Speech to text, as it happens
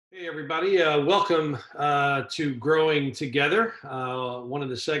Hey, everybody. Welcome to Growing Together, one of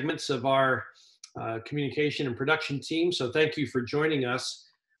the segments of our communication and production team. So thank you for joining us.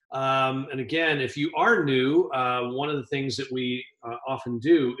 And again, if you are new, one of the things that we often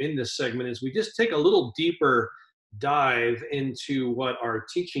do in this segment is we just take a little deeper dive into what our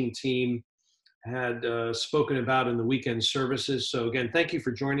teaching team had spoken about in the weekend services. So again, thank you for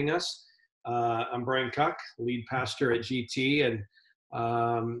joining us. I'm Bryan Koch, lead pastor at GT, and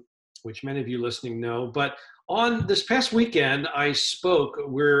which many of you listening know. But on this past weekend, I spoke.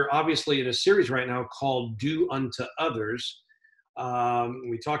 We're obviously in a series right now called Do Unto Others.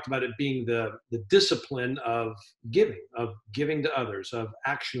 We talked about it being the discipline of giving to others, of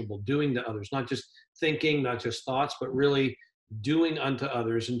actionable, doing to others, not just thinking, not just thoughts, but really doing unto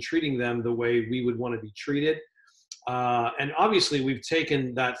others and treating them the way we would want to be treated. And obviously, we've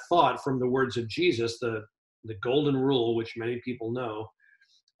taken that thought from the words of Jesus, the golden rule, which many people know,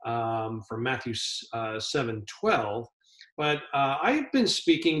 from Matthew 7:12. But I've been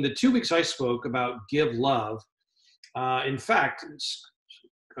speaking, the 2 weeks I spoke about give love. In fact,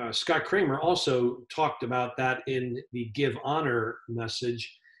 Scott Kramer also talked about that in the give honor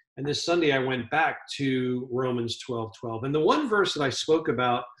message. And this Sunday I went back to Romans 12:12. And the one verse that I spoke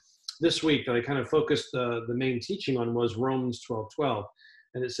about this week that I kind of focused the main teaching on was Romans 12:12.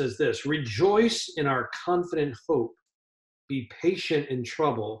 And it says this: rejoice in our confident hope, be patient in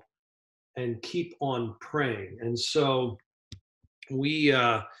trouble, and keep on praying. And so we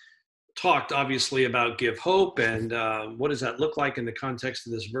talked obviously about give hope and what does that look like in the context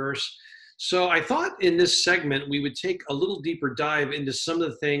of this verse. So I thought in this segment we would take a little deeper dive into some of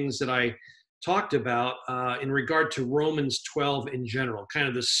the things that I talked about in regard to Romans 12 in general, kind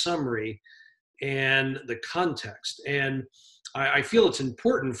of the summary and the context. And I feel it's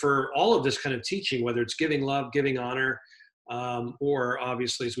important for all of this kind of teaching, whether it's giving love, giving honor, or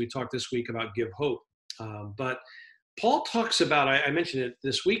obviously, as we talked this week, about give hope. But Paul talks about, I mentioned it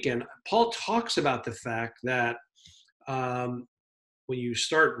this weekend, Paul talks about the fact that when you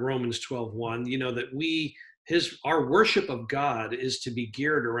start Romans 12:1, you know, that our worship of God is to be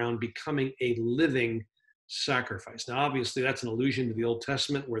geared around becoming a living sacrifice. Now, obviously, that's an allusion to the Old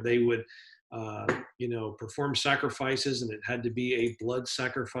Testament where they would perform sacrifices, and it had to be a blood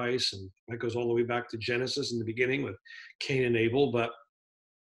sacrifice. And that goes all the way back to Genesis in the beginning with Cain and Abel. But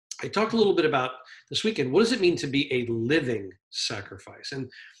I talked a little bit about this weekend, what does it mean to be a living sacrifice? And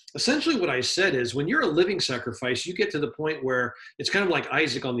essentially what I said is when you're a living sacrifice, you get to the point where it's kind of like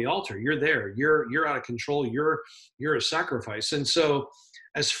Isaac on the altar. You're there, you're out of control, you're a sacrifice. And so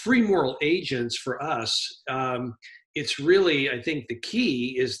as free moral agents for us, it's really, I think the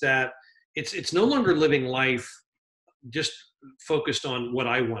key is that it's no longer living life just focused on what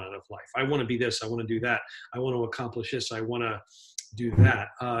I want out of life. I want to be this, I want to do that, I want to accomplish this, I want to do that.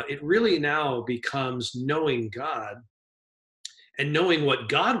 It really now becomes knowing God and knowing what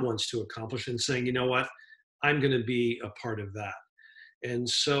God wants to accomplish and saying, you know what, I'm going to be a part of that. And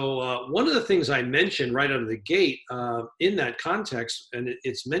so one of the things I mentioned right out of the gate in that context, and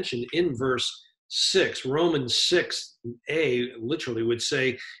it's mentioned in verse 6, Romans 6a literally would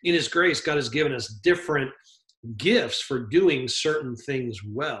say, in his grace, God has given us different gifts for doing certain things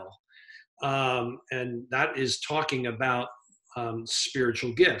well. And that is talking about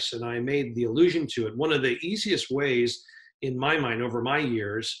spiritual gifts. And I made the allusion to it. One of the easiest ways in my mind over my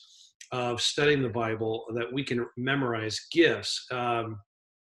years of studying the Bible that we can memorize gifts,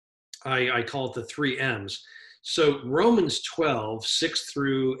 I call it the 3 M's. So Romans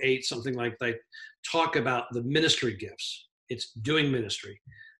 12:6-8, something like that, talk about the ministry gifts. It's doing ministry,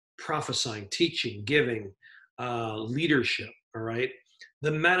 prophesying, teaching, giving, leadership, all right?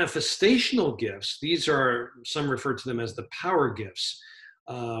 The manifestational gifts, these are, some refer to them as the power gifts.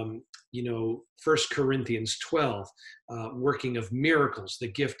 1 Corinthians 12, working of miracles,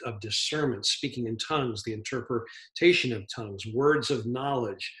 the gift of discernment, speaking in tongues, the interpretation of tongues, words of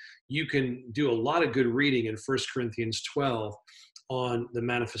knowledge. You can do a lot of good reading in 1 Corinthians 12 on the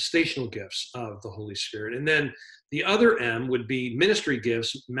manifestational gifts of the Holy Spirit. And then the other M would be ministry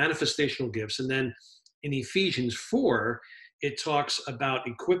gifts, manifestational gifts. And then in Ephesians 4, it talks about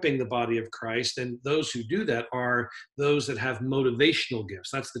equipping the body of Christ. And those who do that are those that have motivational gifts.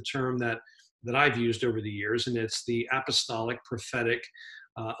 That's the term that I've used over the years. And it's the apostolic, prophetic,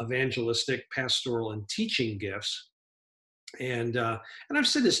 evangelistic, pastoral, and teaching gifts. And I've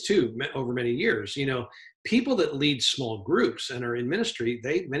said this too over many years, people that lead small groups and are in ministry,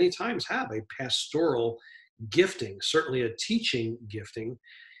 they many times have a pastoral gifting, certainly a teaching gifting.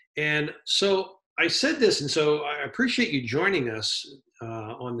 And so I said this, and so I appreciate you joining us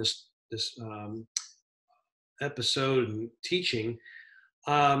on this episode and teaching.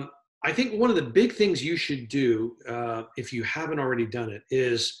 Um, I think one of the big things you should do, if you haven't already done it,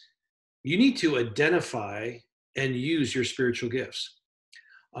 is you need to identify and use your spiritual gifts.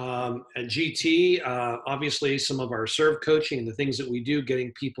 At GT, obviously, some of our serve coaching and the things that we do,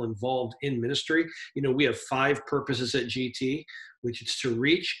 getting people involved in ministry. We have 5 purposes at GT, which is to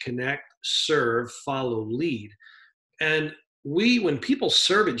reach, connect, serve, follow, lead. And when people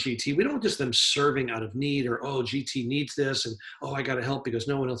serve at GT, we don't just them serving out of need or, oh, GT needs this and, oh, I got to help because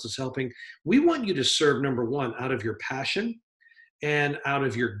no one else is helping. We want you to serve, number one, out of your passion and out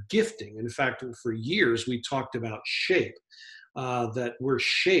of your gifting. In fact, for years, we talked about shape, that we're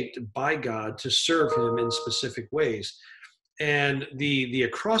shaped by God to serve him in specific ways. And the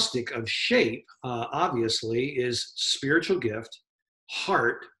acrostic of shape, obviously, is spiritual gift,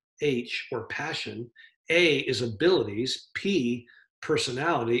 heart, H, or passion. A is abilities, P,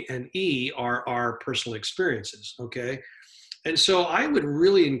 personality, and E are our personal experiences, okay? And so I would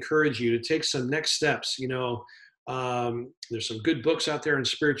really encourage you to take some next steps. There's some good books out there on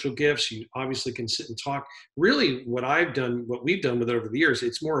spiritual gifts. You obviously can sit and talk. Really, what we've done with it over the years,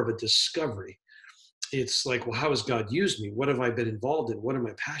 it's more of a discovery. It's like, well, how has God used me? What have I been involved in? What am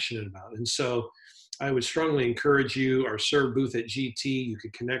I passionate about? And so I would strongly encourage you, our serve booth at GT, you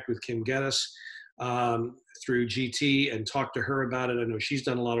could connect with Kim Geddes through GT and talk to her about it. I know she's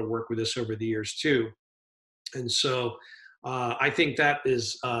done a lot of work with this over the years too. And so I think that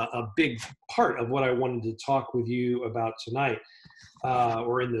is a big part of what I wanted to talk with you about tonight,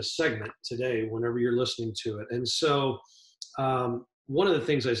 or in this segment today, whenever you're listening to it. And so one of the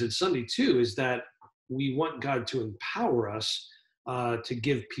things I said Sunday too is that we want God to empower us to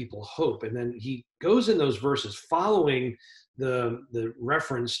give people hope. And then he goes in those verses following the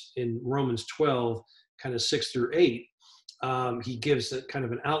reference in Romans 12, kind of 6-8. He gives a kind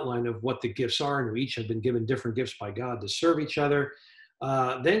of an outline of what the gifts are, and we each have been given different gifts by God to serve each other.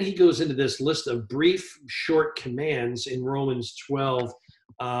 Then he goes into this list of brief, short commands in Romans 12,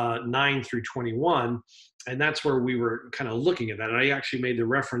 9-21. And that's where we were kind of looking at that. And I actually made the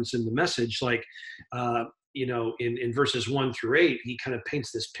reference in the message, like, in verses 1-8, he kind of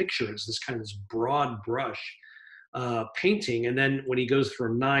paints this picture as this kind of this broad brush painting. And then when he goes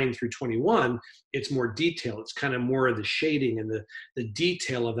from 9-21, it's more detailed. It's kind of more of the shading and the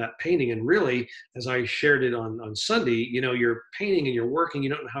detail of that painting. And really, as I shared it on Sunday, you're painting and you're working, you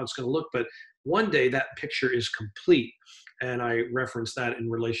don't know how it's going to look, but one day that picture is complete. And I referenced that in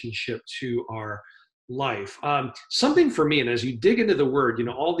relationship to our life. Something for me, and as you dig into the word,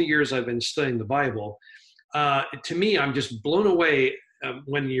 all the years I've been studying the Bible, to me, I'm just blown away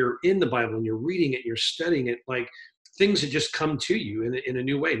when you're in the Bible and you're reading it, you're studying it, like things that just come to you in a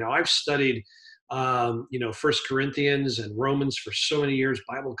new way. Now, I've studied, First Corinthians and Romans for so many years,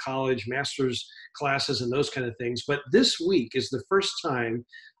 Bible college, master's classes, and those kind of things. But this week is the first time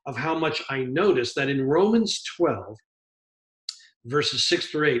of how much I noticed that in Romans 12, verses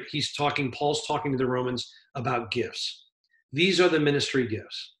 6-8, Paul's talking to the Romans about gifts. These are the ministry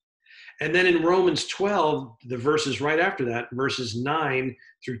gifts. And then in Romans 12, the verses right after that, verses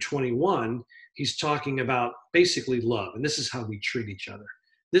 9-21, he's talking about basically love. And this is how we treat each other.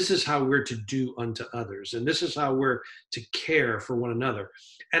 This is how we're to do unto others. And this is how we're to care for one another.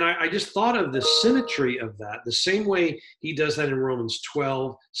 And I just thought of the symmetry of that, the same way he does that in Romans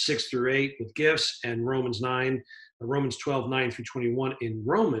 12, 6-8 with gifts, and Romans 12, 9-21 in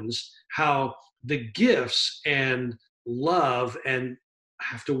Romans, how the gifts and love and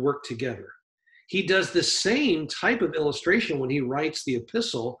have to work together. He does the same type of illustration when he writes the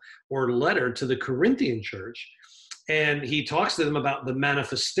epistle or letter to the Corinthian church, and he talks to them about the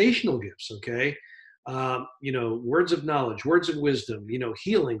manifestational gifts, okay? Words of knowledge, words of wisdom,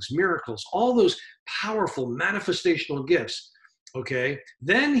 healings, miracles, all those powerful manifestational gifts, okay?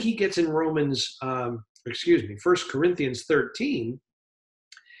 Then he gets in First Corinthians 13,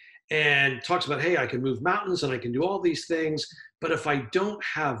 and talks about, hey, I can move mountains and I can do all these things, but if I don't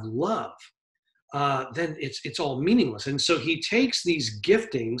have love, then it's all meaningless. And so he takes these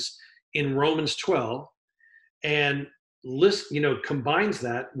giftings in Romans 12 and combines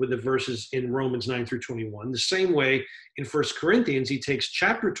that with the verses in Romans 9-21. The same way in First Corinthians, he takes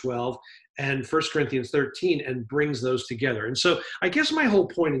chapter 12 and First Corinthians 13 and brings those together. And so I guess my whole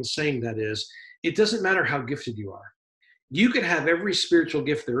point in saying that is, it doesn't matter how gifted you are. You can have every spiritual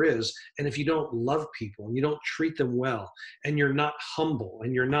gift there is, and if you don't love people and you don't treat them well, and you're not humble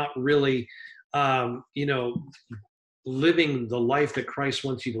and you're not really, living the life that Christ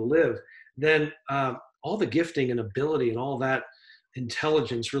wants you to live, then all the gifting and ability and all that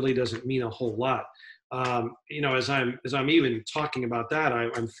intelligence really doesn't mean a whole lot. As I'm even talking about that,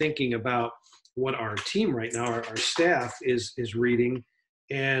 I'm thinking about what our team right now, our staff is reading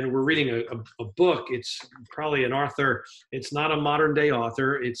and we're reading a book. It's probably an author. It's not a modern day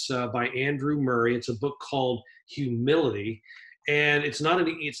author. It's by Andrew Murray. It's a book called Humility, and it's not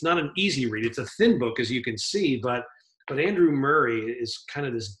an easy read. It's a thin book, as you can see, but Andrew Murray is kind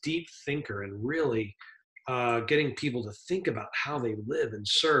of this deep thinker and really getting people to think about how they live and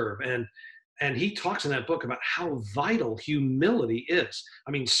serve. And he talks in that book about how vital humility is.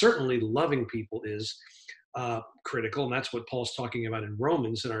 I mean, certainly loving people is critical, and that's what Paul's talking about in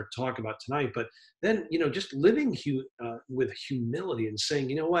Romans in our talk about tonight. But then, just living with humility and saying,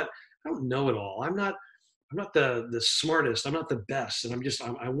 you know what, I don't know it all. I'm not the smartest. I'm not the best, and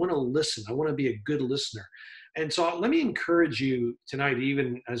I want to listen. I want to be a good listener. And so let me encourage you tonight,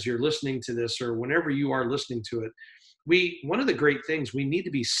 even as you're listening to this or whenever you are listening to it, one of the great things, we need to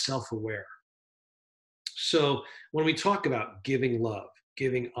be self-aware. So when we talk about giving love,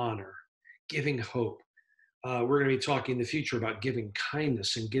 giving honor, giving hope, we're going to be talking in the future about giving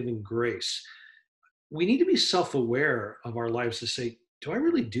kindness and giving grace. We need to be self-aware of our lives to say, do I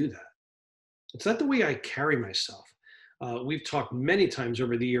really do that? Is that the way I carry myself? We've talked many times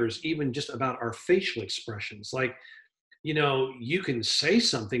over the years, even just about our facial expressions. Like, you can say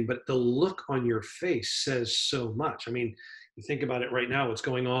something, but the look on your face says so much. I mean, you think about it right now, what's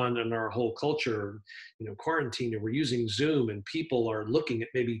going on in our whole culture, quarantine, and we're using Zoom, and people are looking at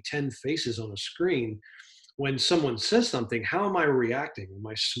maybe 10 faces on a screen. When someone says something, how am I reacting? Am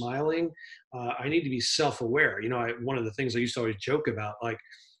I smiling? I need to be self-aware. One of the things I used to always joke about, like,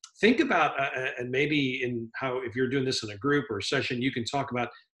 think about, and maybe if you're doing this in a group or a session, you can talk about,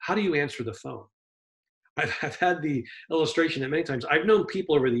 how do you answer the phone? I've had the illustration that many times I've known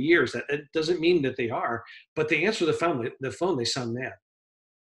people over the years that it doesn't mean that they are, but they answer the phone, they sound mad.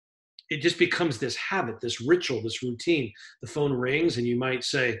 It just becomes this habit, this ritual, this routine. The phone rings and you might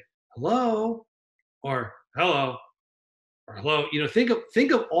say, hello, or hello, or hello.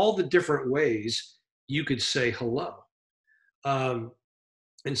 Think of all the different ways you could say hello.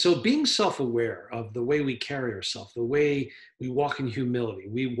 And so being self-aware of the way we carry ourselves, the way we walk in humility,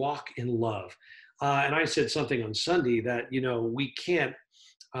 we walk in love. And I said something on Sunday that, we can't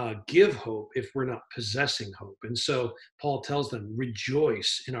give hope if we're not possessing hope. And so Paul tells them,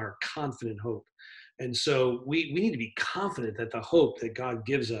 rejoice in our confident hope. And so we need to be confident that the hope that God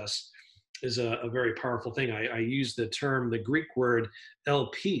gives us is a very powerful thing. I use the Greek word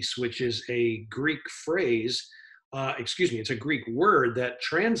elpis, which is a Greek phrase. It's a Greek word that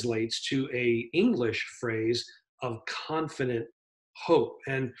translates to a English phrase of confident hope.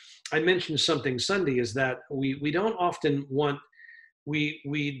 And I mentioned something Sunday is that we don't often want,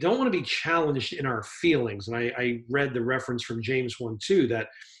 we don't want to be challenged in our feelings. And I read the reference from James 1:2 that,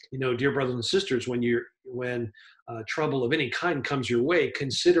 dear brothers and sisters, when trouble of any kind comes your way,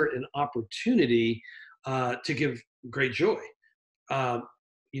 consider it an opportunity to give great joy.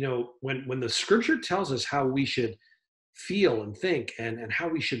 When the scripture tells us how we should feel and think and how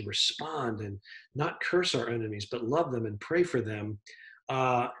we should respond and not curse our enemies, but love them and pray for them.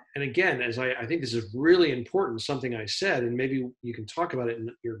 And again, as I think this is really important, something I said, and maybe you can talk about it in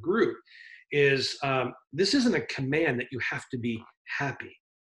your group, is this isn't a command that you have to be happy.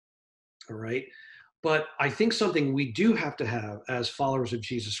 All right. But I think something we do have to have as followers of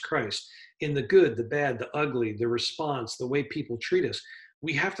Jesus Christ, in the good, the bad, the ugly, the response, the way people treat us,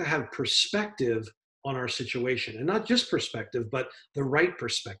 we have to have perspective on our situation, and not just perspective, but the right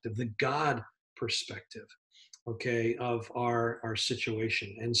perspective, the God perspective, okay, of our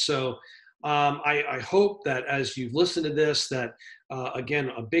situation. And so I hope that as you've listened to this, that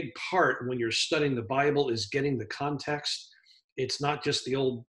again, a big part when you're studying the Bible is getting the context. It's not just the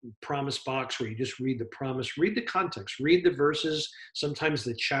old promise box where you just read the promise, read the context, read the verses, sometimes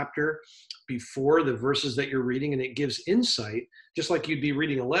the chapter before the verses that you're reading, and it gives insight, just like you'd be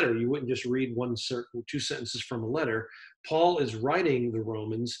reading a letter. You wouldn't just read two sentences from a letter. Paul is writing the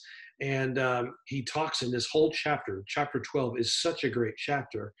Romans, and he talks in this whole chapter. Chapter 12 is such a great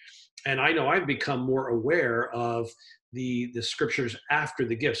chapter. And I know I've become more aware of the scriptures after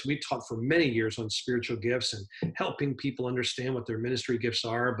the gifts. We've taught for many years on spiritual gifts and helping people understand what their ministry gifts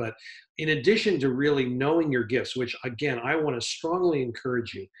are. But in addition to really knowing your gifts, which again, I want to strongly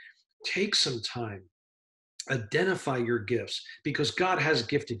encourage you, take some time, identify your gifts, because God has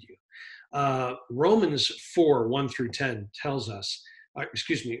gifted you. Romans 4:1-10 tells us,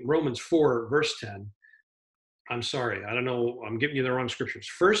 Romans 4 verse 10. I'm sorry, I don't know, I'm giving you the wrong scriptures.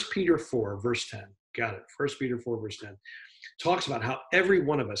 1 Peter 4 verse 10. Got it. 1 Peter 4 verse 10 talks about how every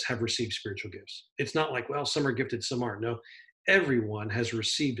one of us have received spiritual gifts. It's not like, well, some are gifted, some aren't. No, everyone has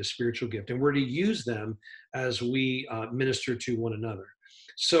received a spiritual gift, and we're to use them as we minister to one another.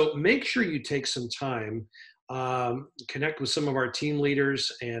 So make sure you take some time connect with some of our team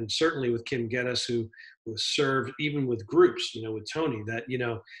leaders, and certainly with Kim Geddes, who served even with groups, with Tony, that,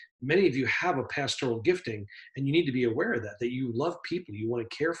 many of you have a pastoral gifting, and you need to be aware of that, that you love people, you want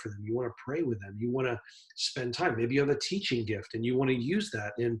to care for them, you want to pray with them, you want to spend time. Maybe you have a teaching gift and you want to use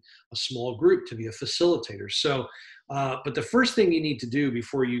that in a small group to be a facilitator. So, but the first thing you need to do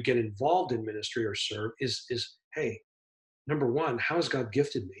before you get involved in ministry or serve is, hey, number one, how has God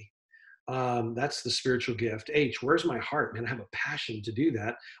gifted me? That's the spiritual gift. H, where's my heart? Man, I have a passion to do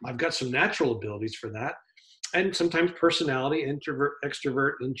that. I've got some natural abilities for that. And sometimes personality, introvert,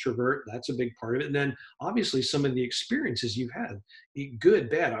 extrovert, introvert, that's a big part of it. And then obviously some of the experiences you've had, good,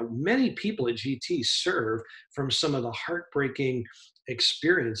 bad. Many people at GT serve from some of the heartbreaking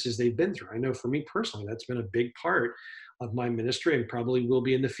experiences they've been through. I know for me personally, that's been a big part of my ministry, and probably will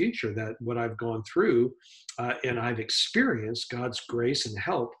be in the future, that what I've gone through and I've experienced, God's grace and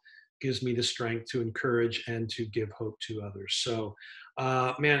help gives me the strength to encourage and to give hope to others. So,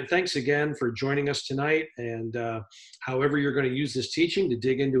 man, thanks again for joining us tonight. And however you're going to use this teaching to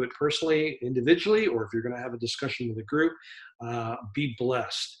dig into it personally, individually, or if you're going to have a discussion with a group, be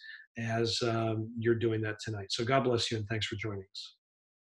blessed as you're doing that tonight. So God bless you, and thanks for joining us.